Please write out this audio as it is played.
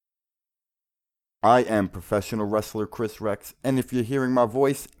I am professional wrestler Chris Rex, and if you're hearing my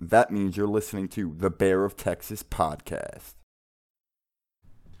voice, that means you're listening to the Bear of Texas podcast.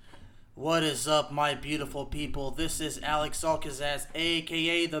 What is up, my beautiful people? This is Alex Alcazaz,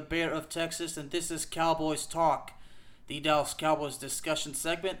 aka the Bear of Texas, and this is Cowboys Talk, the Dallas Cowboys discussion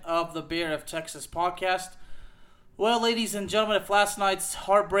segment of the Bear of Texas podcast. Well, ladies and gentlemen, if last night's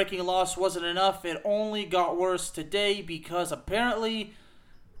heartbreaking loss wasn't enough, it only got worse today because apparently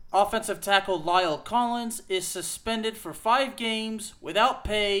offensive tackle La'el Collins is suspended for 5 games without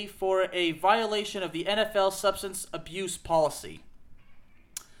pay for a violation of the NFL substance abuse policy.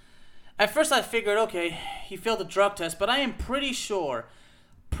 At first I figured, okay, he failed the drug test, but I am pretty sure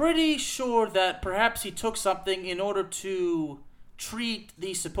that perhaps he took something in order to treat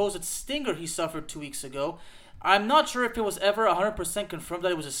the supposed stinger he suffered 2 weeks ago. I'm not sure if it was ever 100% confirmed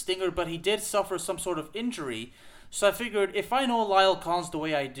that it was a stinger, but he did suffer some sort of injury. So I figured, if I know La'el Collins the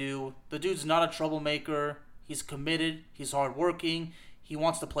way I do, the dude's not a troublemaker, he's committed, he's hardworking, he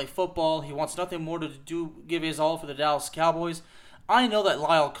wants to play football, he wants nothing more to give his all for the Dallas Cowboys. I know that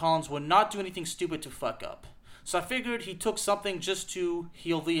La'el Collins would not do anything stupid to fuck up. So I figured he took something just to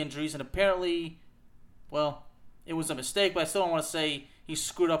heal the injuries, and apparently, well, it was a mistake, but I still don't want to say he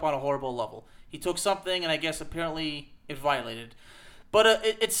screwed up on a horrible level. He took something, and I guess apparently it violated. But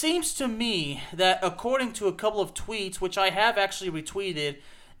it seems to me that according to a couple of tweets, which I have actually retweeted,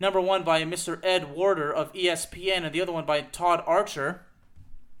 number one by Mr. Ed Werder of ESPN and the other one by Todd Archer,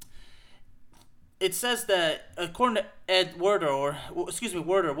 it says that according to Ed Werder,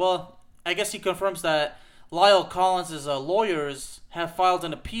 well, I guess he confirms that La'el Collins' lawyers have filed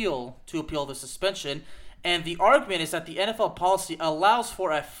an appeal to appeal the suspension. And the argument is that the NFL policy allows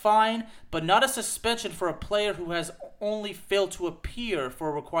for a fine, but not a suspension for a player who has only failed to appear for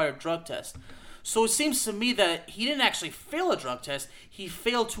a required drug test. So it seems to me that he didn't actually fail a drug test, he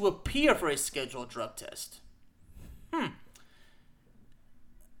failed to appear for a scheduled drug test.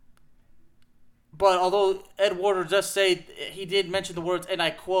 But although Ed Werder does say, he did mention the words, and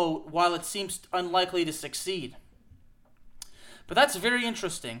I quote, while it seems unlikely to succeed. But that's very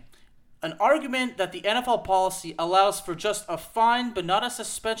interesting. An argument that the NFL policy allows for just a fine but not a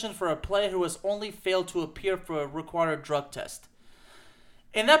suspension for a player who has only failed to appear for a required drug test.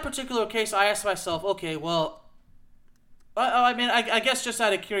 In that particular case, I asked myself, okay, well, I guess just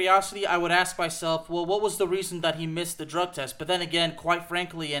out of curiosity, I would ask myself, well, what was the reason that he missed the drug test? But then again, quite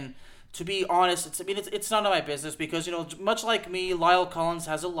frankly, and to be honest, it's none of my business because, much like me, La'el Collins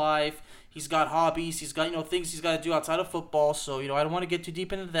has a life. He's got hobbies. He's got, things he's got to do outside of football. So, I don't want to get too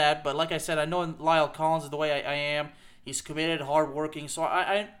deep into that. But like I said, I know La'el Collins is the way I am. He's committed, hardworking. So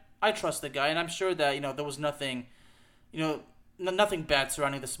I trust the guy. And I'm sure that, there was nothing, nothing bad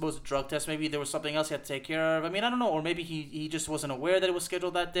surrounding the supposed drug test. Maybe there was something else he had to take care of. I don't know. Or maybe he just wasn't aware that it was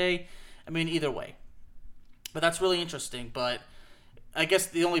scheduled that day. Either way. But that's really interesting. But I guess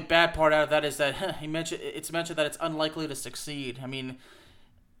the only bad part out of that is that it's mentioned that it's unlikely to succeed.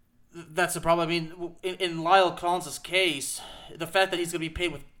 That's the problem. In La'el Collins' case, the fact that he's going to be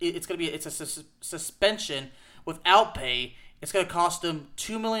paid it's a suspension without pay. It's going to cost him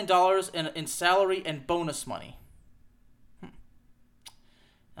 $2 million in salary and bonus money.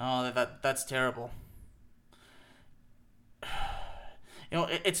 Oh, that's terrible.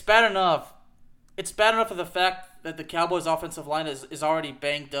 It's bad enough. It's bad enough for the fact that the Cowboys' offensive line is already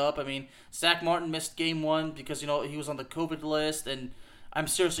banged up. Zach Martin missed game 1 because, he was on the COVID list, and I'm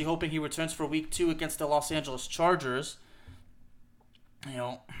seriously hoping he returns for week 2 against the Los Angeles Chargers.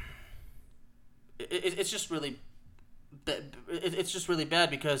 It's just really bad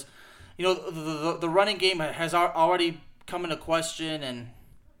because, the running game has already come into question, and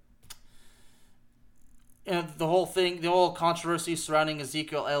the whole controversy surrounding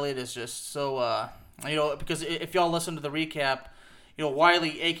Ezekiel Elliott is just so, because if y'all listen to the recap,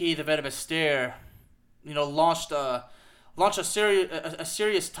 Wiley, aka the Venomous Stare, launched a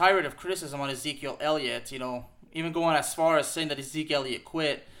serious tirade of criticism on Ezekiel Elliott, even going as far as saying that Ezekiel Elliott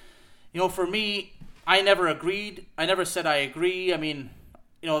quit. For me, I never agreed. I never said I agree. At the end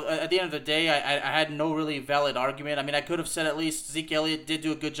of the day, I had no really valid argument. I could have said at least Ezekiel Elliott did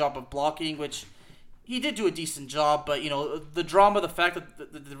do a good job of blocking, which he did do a decent job, but, the drama, the fact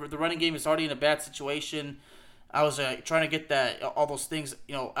that the running game is already in a bad situation, I was trying to get all those things,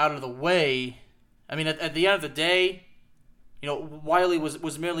 out of the way. At the end of the day, Wiley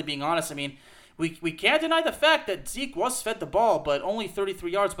was merely being honest. We can't deny the fact that Zeke was fed the ball, but only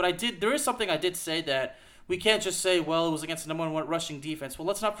 33 yards. But there is something I did say that we can't just say, well, it was against the number 1 rushing defense. Well,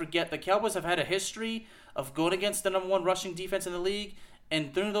 let's not forget the Cowboys have had a history of going against the number 1 rushing defense in the league,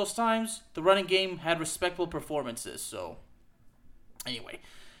 and during those times, the running game had respectable performances. So, anyway,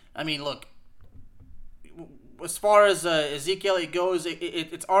 look, as far as Ezekiel goes,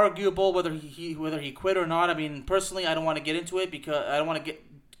 it's arguable whether he quit or not. I mean, personally, I don't want to get into it because I don't want to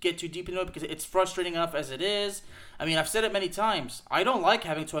get too deep into it because it's frustrating enough as it is. I mean, I've said it many times. I don't like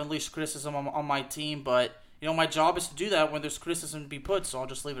having to unleash criticism on my team, but my job is to do that when there's criticism to be put. So I'll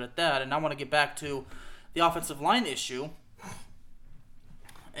just leave it at that. And I want to get back to the offensive line issue.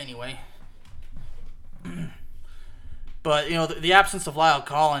 Anyway. But, the absence of Lyle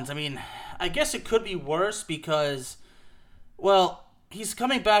Collins, I mean, I guess it could be worse because, well, he's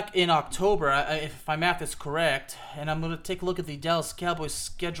coming back in October, if my math is correct. And I'm going to take a look at the Dallas Cowboys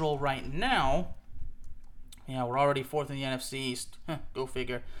schedule right now. Yeah, we're already 4th in the NFC East. Go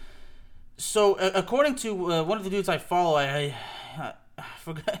figure. So, according to one of the dudes I follow, I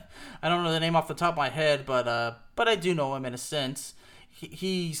forgot, I don't know the name off the top of my head, but I do know him in a sense.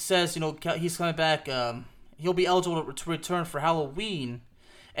 He says, he's coming back. He'll be eligible to return for Halloween,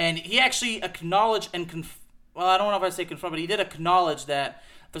 and he actually acknowledged and well, I don't know if I say confirm, but he did acknowledge that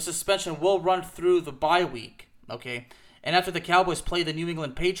the suspension will run through the bye week. Okay, and after the Cowboys play the New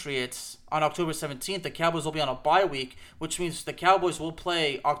England Patriots on October 17th, the Cowboys will be on a bye week, which means the Cowboys will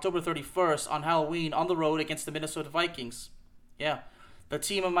play October 31st on Halloween on the road against the Minnesota Vikings. Yeah, the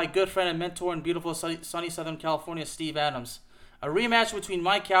team of my good friend and mentor in beautiful sunny Southern California, Steve Adams. A rematch between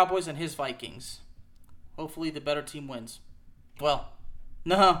my Cowboys and his Vikings. Hopefully the better team wins. Well,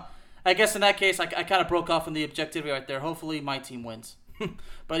 no, I guess in that case, I kind of broke off on the objectivity right there. Hopefully my team wins.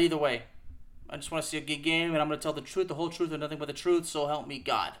 But either way, I just want to see a good game, and I'm going to tell the truth, the whole truth, and nothing but the truth, so help me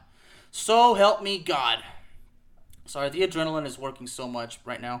God. So help me God. Sorry, the adrenaline is working so much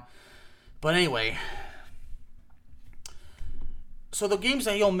right now. But anyway, so the games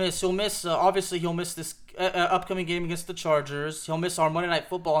that he'll miss, obviously he'll miss this upcoming game against the Chargers. He'll miss our Monday Night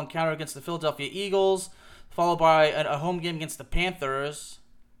Football encounter against the Philadelphia Eagles, followed by a home game against the Panthers.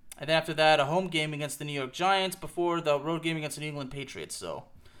 And then after that, a home game against the New York Giants before the road game against the New England Patriots. So,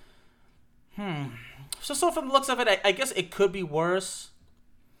 So from the looks of it, I guess it could be worse.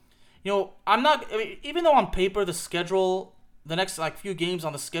 Even though on paper the schedule, the next few games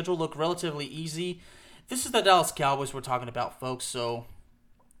on the schedule look relatively easy, this is the Dallas Cowboys we're talking about, folks. So,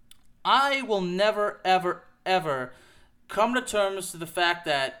 I will never, ever, ever come to terms to the fact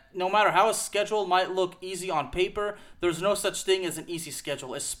that no matter how a schedule might look easy on paper, there's no such thing as an easy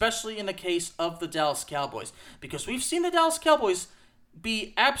schedule, especially in the case of the Dallas Cowboys. Because we've seen the Dallas Cowboys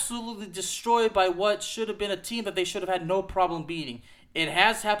be absolutely destroyed by what should have been a team that they should have had no problem beating. It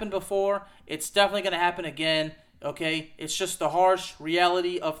has happened before. It's definitely going to happen again. Okay? It's just the harsh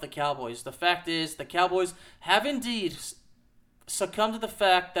reality of the Cowboys. The fact is, the Cowboys have indeed succumbed to the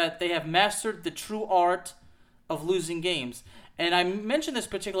fact that they have mastered the true art of losing games. And I mention this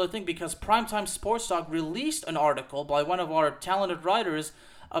particular thing because Primetime Sports Talk released an article by one of our talented writers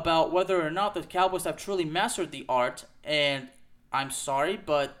about whether or not the Cowboys have truly mastered the art. And I'm sorry,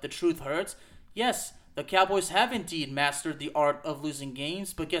 but the truth hurts. Yes, the Cowboys have indeed mastered the art of losing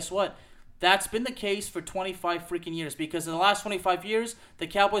games, but guess what? That's been the case for 25 freaking years, because in the last 25 years, the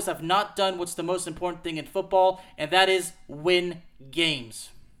Cowboys have not done what's the most important thing in football, and that is win games.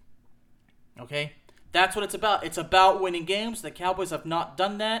 Okay? That's what it's about. It's about winning games. The Cowboys have not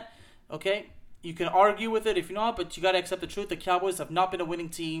done that. Okay? You can argue with it if you're not, but you got to accept the truth. The Cowboys have not been a winning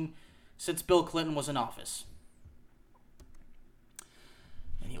team since Bill Clinton was in office.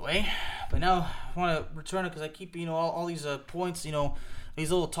 Anyway, but now I want to return it because I keep, all these points,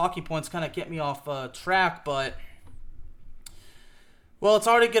 these little talking points kind of get me off track, but, well, it's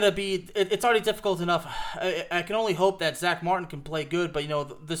already difficult enough. I can only hope that Zach Martin can play good, but,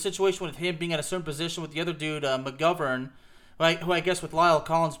 the situation with him being at a certain position with the other dude, McGovern, who I guess with Lyle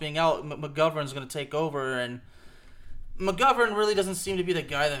Collins being out, McGovern's going to take over, and McGovern really doesn't seem to be the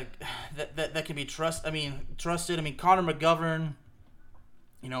guy that can be trusted. Connor McGovern,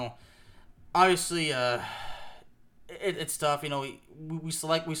 obviously, it's tough. We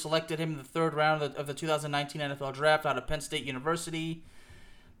selected him in the third round of the 2019 NFL Draft out of Penn State University,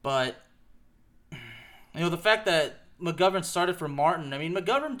 but the fact that McGovern started for Martin,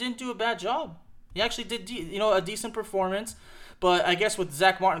 McGovern didn't do a bad job. He actually did, a decent performance. But I guess with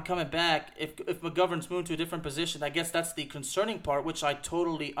Zach Martin coming back, if McGovern's moved to a different position, I guess that's the concerning part, which I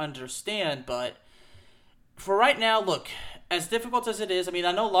totally understand. But for right now, look, as difficult as it is, I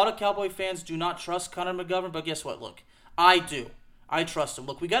know a lot of Cowboy fans do not trust Connor McGovern, but guess what? Look, I do. I trust him.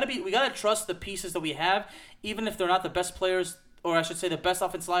 Look, we gotta trust the pieces that we have, even if they're not the best players, or I should say the best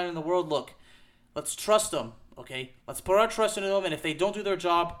offensive lineman in the world. Look, let's trust them. Okay, let's put our trust into them, and if they don't do their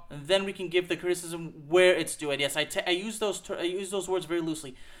job, then we can give the criticism where it's due. And yes, I use those words very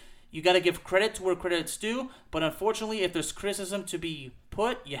loosely. You got to give credit to where credit's due, but unfortunately, if there's criticism to be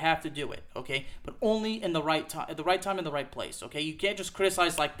put, you have to do it, okay? But only in the right time, at the right time, in the right place, okay? You can't just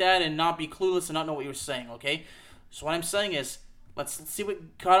criticize like that and not be clueless and not know what you're saying, okay? So what I'm saying is, let's see what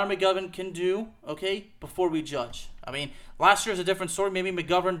Connor McGovern can do, okay, before we judge. I mean, last year's a different story. Maybe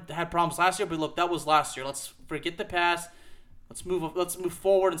McGovern had problems last year, but look, that was last year. Let's forget the past. Let's move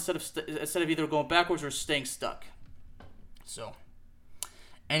forward instead of either going backwards or staying stuck. So,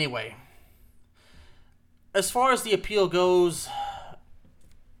 anyway, as far as the appeal goes,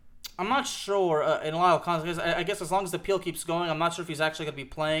 I'm not sure in a lot of context. I guess as long as the appeal keeps going, I'm not sure if he's actually going to be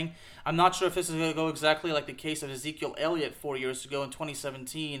playing. I'm not sure if this is going to go exactly like the case of Ezekiel Elliott 4 years ago in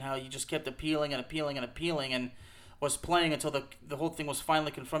 2017, how he just kept appealing and was playing until the whole thing was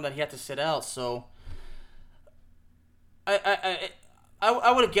finally confirmed that he had to sit out. So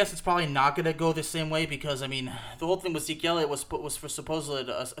I would have guessed it's probably not going to go the same way because, I mean, the whole thing with Zeke Elliott was for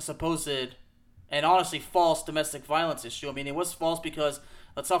supposedly a supposed and honestly false domestic violence issue. I mean, it was false because,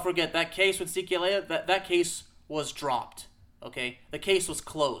 let's not forget, that case with Zeke Elliott, that case was dropped, okay? The case was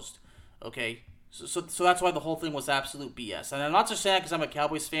closed, okay? So that's why the whole thing was absolute BS. And I'm not just saying that because I'm a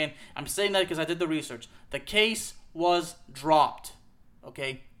Cowboys fan. I'm saying that because I did the research. The case was dropped,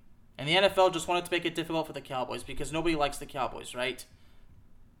 okay? And the NFL just wanted to make it difficult for the Cowboys because nobody likes the Cowboys, right?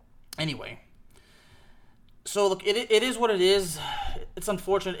 Anyway, so look, it is what it is. It's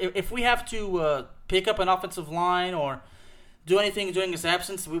unfortunate. If we have to pick up an offensive line or do anything during his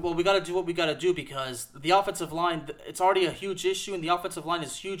absence, we got to do what we got to do because the offensive line, it's already a huge issue, and the offensive line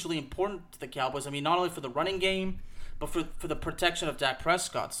is hugely important to the Cowboys. I mean, not only for the running game, but for the protection of Dak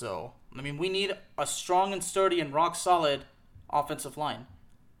Prescott. So, I mean, we need a strong and sturdy and rock-solid offensive line,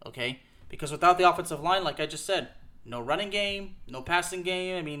 okay? Because without the offensive line, like I just said, no running game, no passing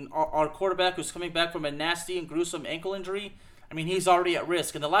game. I mean, our quarterback who's coming back from a nasty and gruesome ankle injury, I mean, he's already at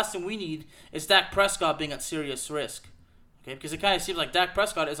risk. And the last thing we need is Dak Prescott being at serious risk. Okay, because it kind of seems like Dak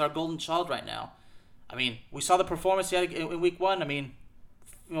Prescott is our golden child right now. I mean, we saw the performance he had in Week 1. I mean,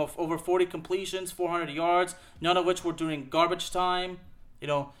 you know, over 40 completions, 400 yards, none of which were during garbage time. You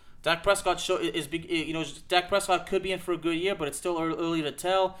know, Dak Prescott Dak Prescott could be in for a good year, but it's still early to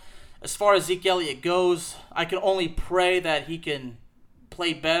tell. As far as Zeke Elliott goes, I can only pray that he can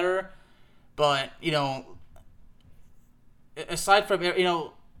play better. But, you know, aside from, you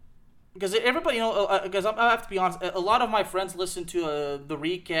know, because everybody, you know, because I have to be honest, a lot of my friends listen to the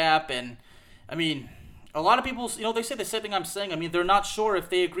recap, and, I mean, a lot of people, you know, they say the same thing I'm saying. I mean, they're not sure if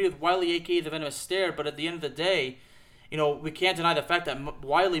they agree with Wiley, a.k.a. the Venomous Stare, but at the end of the day, you know, we can't deny the fact that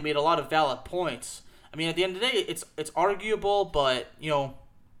Wiley made a lot of valid points. I mean, at the end of the day, it's arguable, but, you know,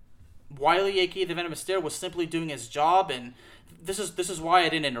 Wiley, a.k.a. the Venomous Stare, was simply doing his job, and this is why I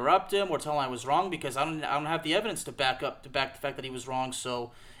didn't interrupt him or tell him I was wrong, because I don't have the evidence to back the fact that he was wrong.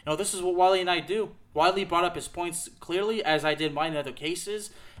 So, you know, this is what Wiley and I do. Wiley brought up his points clearly, as I did mine in other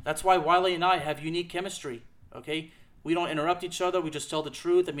cases. That's why Wiley and I have unique chemistry, okay? We don't interrupt each other. We just tell the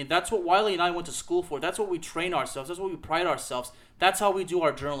truth. I mean, that's what Wiley and I went to school for. That's what we train ourselves. That's what we pride ourselves. That's how we do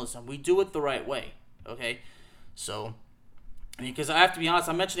our journalism. We do it the right way, okay? So, I mean, because I have to be honest,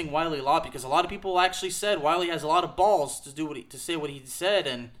 I'm mentioning Wiley a lot because a lot of people actually said Wiley has a lot of balls to say what he said,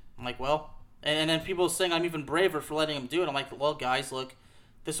 and I'm like, well, and then people saying I'm even braver for letting him do it. I'm like, well, guys, look,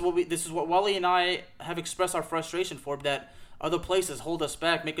 this is what Wiley and I have expressed our frustration for, that other places hold us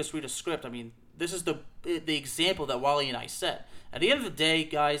back, make us read a script. I mean, this is the example that Wiley and I set. At the end of the day,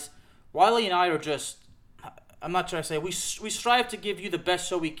 guys, Wiley and I are just, I'm not trying to say, we strive to give you the best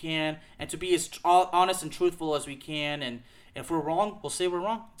show we can and to be as honest and truthful as we can, and if we're wrong, we'll say we're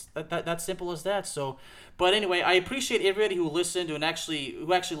wrong. That's simple as that. So, but anyway, I appreciate everybody who listened and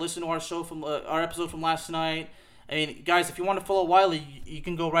who actually listened to our show from our episode from last night. I mean, guys, if you want to follow Wiley, you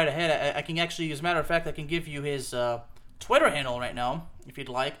can go right ahead. I can actually, as a matter of fact, I can give you his Twitter handle right now, if you'd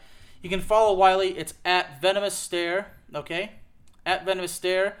like. You can follow Wiley. It's at Venomous Stare, okay? At Venomous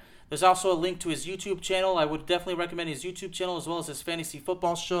Stare. There's also a link to his YouTube channel. I would definitely recommend his YouTube channel as well as his fantasy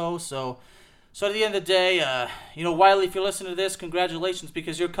football show. So at the end of the day, you know, Wiley, if you're listening to this, congratulations,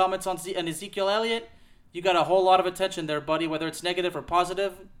 because your comments on Ezekiel Elliott, you got a whole lot of attention there, buddy. Whether it's negative or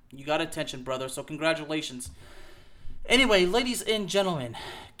positive, you got attention, brother. So congratulations. Anyway, ladies and gentlemen,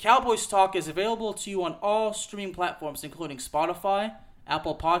 Cowboys Talk is available to you on all streaming platforms, including Spotify,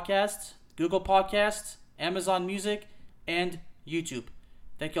 Apple Podcasts, Google Podcasts, Amazon Music, and YouTube.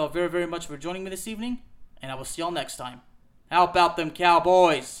 Thank you all very, very much for joining me this evening, and I will see y'all next time. How about them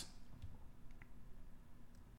Cowboys?